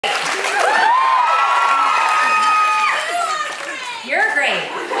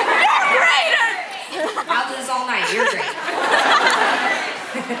you're great.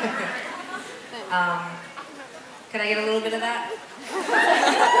 Can I get a little bit of that?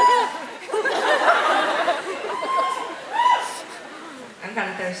 I'm kind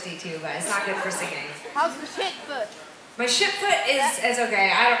of thirsty too, but it's not good for singing. How's the shit foot? My shit foot is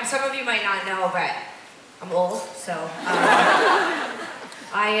okay. Some of you might not know, but I'm old, so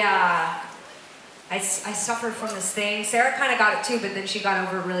I suffered from this thing. Sara kind of got it too, but then she got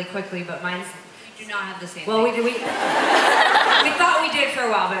over it really quickly. But mine's Do not have the same. well, thing. we thought we did for a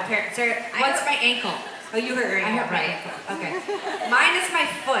while, but apparently, Sara, I hurt my ankle. Oh, you hurt your ankle. I hurt my right? ankle. Okay. Mine is my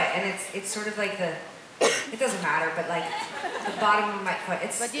foot, and it's sort of like the. It doesn't matter, but like the bottom of my foot.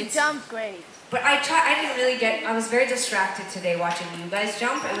 But you jumped great. But I didn't really get. I was very distracted today watching you guys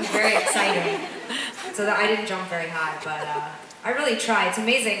jump. It was very exciting, so that I didn't jump very high. But I really tried. It's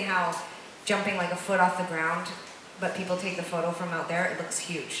amazing how jumping like a foot off the ground, but people take the photo from out there. It looks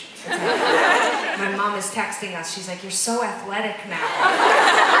huge. It's like, my mom is texting us. She's like, "You're so athletic now."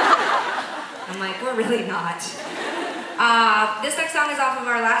 I'm like, "We're really not." This next song is off of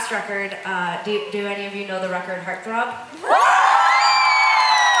our last record. Do any of you know the record Heartthrob?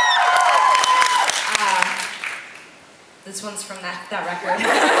 This one's from that record.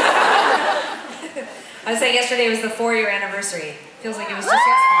 I was saying yesterday was the 4-year anniversary. Feels like it was just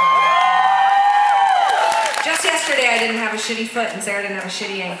yesterday. Just yesterday I didn't have a shitty foot and Sara didn't have a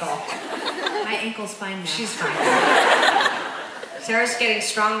shitty ankle. My ankle's fine now. She's fine. Sarah's getting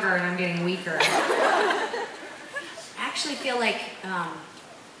stronger and I'm getting weaker. I actually feel like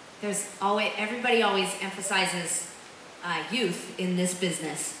everybody always emphasizes youth in this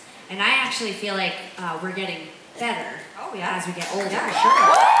business, and I actually feel like we're getting better as we get older. Yeah, sure.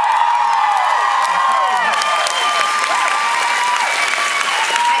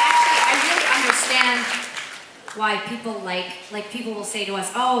 I really understand why people like people will say to us,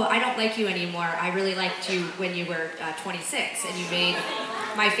 "Oh, I don't like you anymore. I really liked you when you were 26 and you made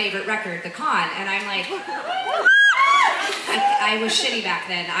my favorite record, The Con." And I'm like, I was shitty back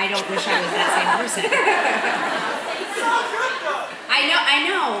then. I don't wish I was that same person. I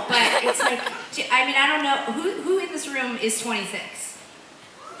know, but it's like, I mean, I don't know, who in this room is 26? Okay,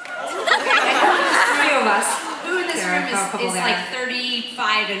 and Few of us. who in this room is like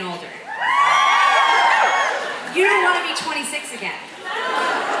 35 and older? You don't want to be 26 again.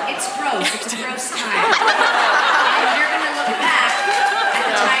 It's gross. It's a gross time. And you're going to look back at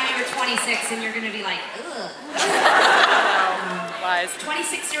the time you were 26 and you're going to be like, ugh. Lies.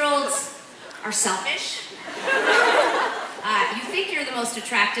 26-year-olds are selfish. You think you're the most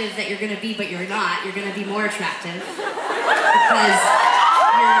attractive that you're going to be, but you're not. You're going to be more attractive because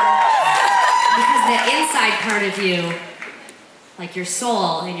the inside part of you, like your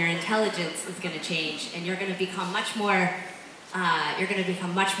soul and your intelligence, is going to change, and you're going to become much more. You're going to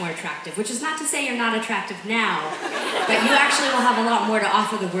become much more attractive. Which is not to say you're not attractive now, but you actually will have a lot more to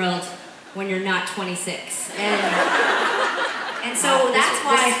offer the world when you're not 26. And so that's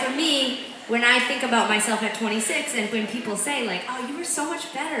why, for me, when I think about myself at 26, and when people say, like, "Oh, you were so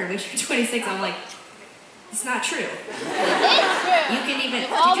much better when you were 26," I'm like, it's not true. It is true. You can even,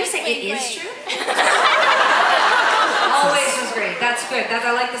 did you say it is true? Always was great. That's good.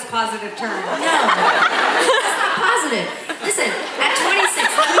 I like this positive term. No, that's not positive. Listen, at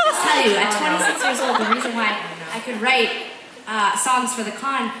 26, let me just tell you, at 26 years old, the reason why I could write songs for The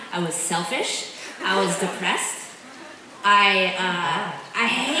Con, I was selfish, I was depressed, I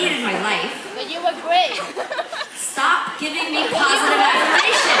hated my life. But you were great. Stop giving me positive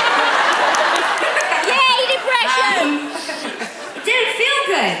affirmation. Yay, depression! It didn't feel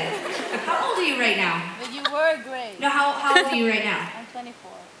good. How old are you right now? But you were great. No, how old are you right now? I'm 24.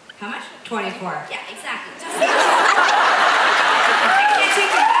 How much? 24. Yeah, exactly. I can't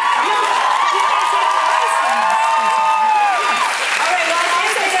take it back. You can't take advice from us. All right, well, I'll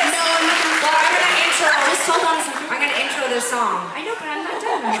say this. No, I'm not. Well, I'm going to intro. Just hold on a second. I'm going to intro this song. I know, but I'm not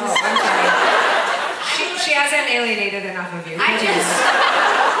done. Oh, I'm sorry. She hasn't alienated enough of you. I just.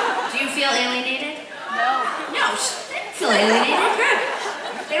 Do you feel alienated? No. No, they don't feel alienated. Good.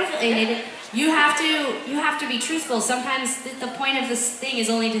 They don't feel alienated. You have to be truthful. Sometimes the point of this thing is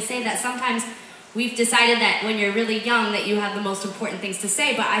only to say that sometimes we've decided that when you're really young that you have the most important things to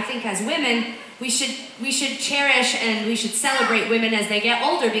say. But I think as women, we should cherish and we should celebrate women as they get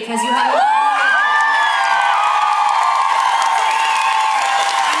older because you have. I'm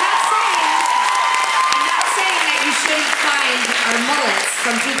not saying that you shouldn't find our mullets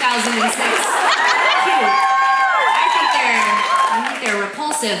from 2006 cute. I think they're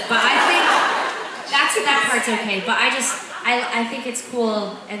repulsive, but I think that part's okay. But I think it's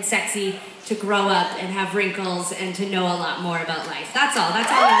cool and sexy to grow up and have wrinkles and to know a lot more about life. That's all.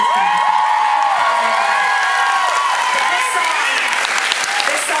 That's all I was trying to say.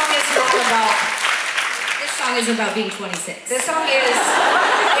 is about being 26. This song is,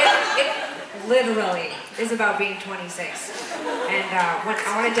 it literally is about being 26. And I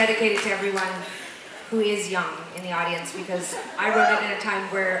want to dedicate it to everyone who is young in the audience, because I wrote it in a time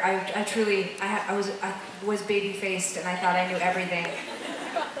where I was baby-faced and I thought I knew everything.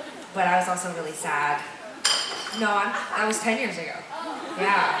 But I was also really sad. No, that was 10 years ago.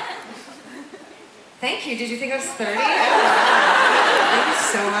 Yeah. Thank you. Did you think I was 30? Thank you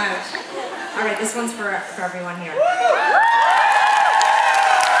so much. All right, this one's for everyone here.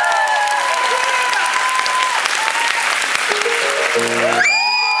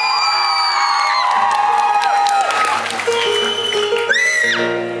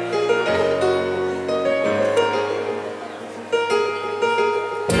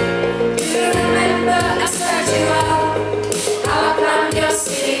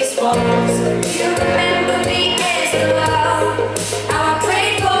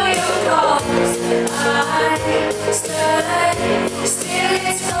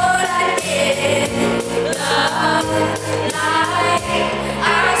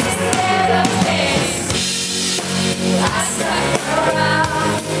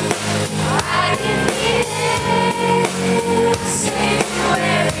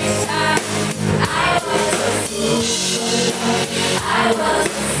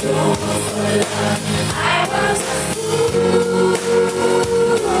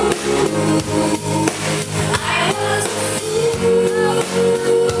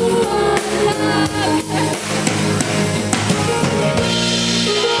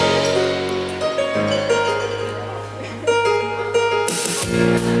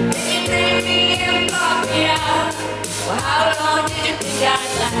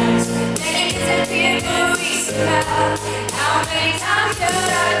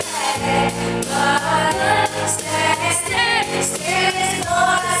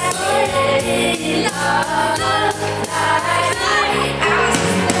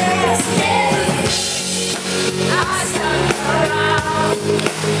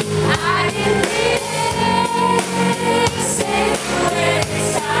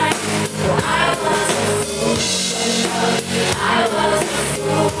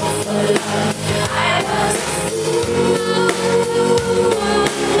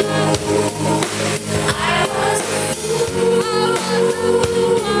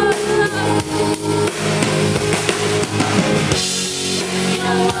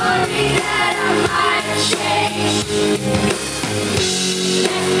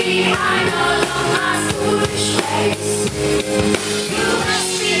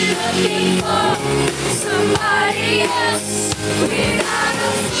 Somebody else without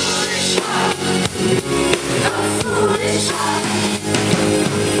a